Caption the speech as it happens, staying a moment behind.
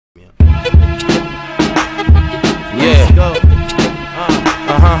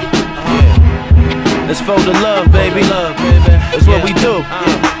for the love, baby. That's what we do.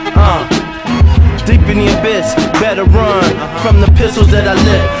 Deep in the abyss, better run from the pistols that I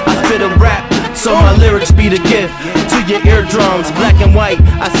lit. I spit a rap, so my lyrics be the gift to your eardrums. Black and white,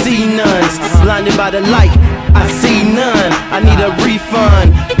 I see nuns. Blinded by the light, I see none. I need a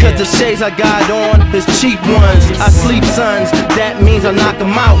refund, cause the shades I got on is cheap ones. I sleep sons, that means I knock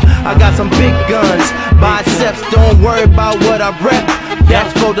them out. I got some big guns, biceps, don't worry about what I rep.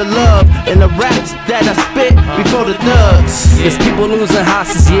 That's for the love and the raps that I spit before the thugs. It's people losing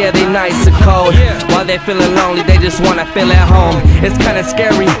houses, yeah, they nice and cold. While they feeling lonely, they just wanna feel at home. It's kinda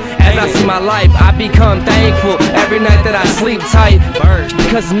scary, as I see my life, I become thankful every night that I sleep tight.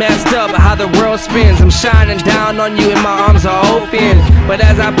 Because it's messed up how the world spins. I'm shining down on you and my arms are open. But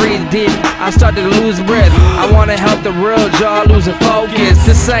as I breathe deep, I start to lose breath. I wanna help the real jaw losing focus.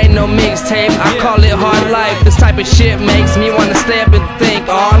 This ain't no mixtape, I call it hard life. This type of shit makes me wanna stay up and think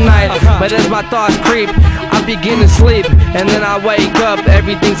all night. But as my thoughts creep, I begin to sleep, and then I wake up,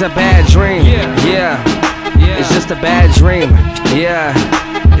 everything's a bad dream. Yeah, it's just a bad dream. Yeah,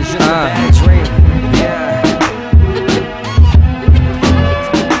 it's just a bad dream.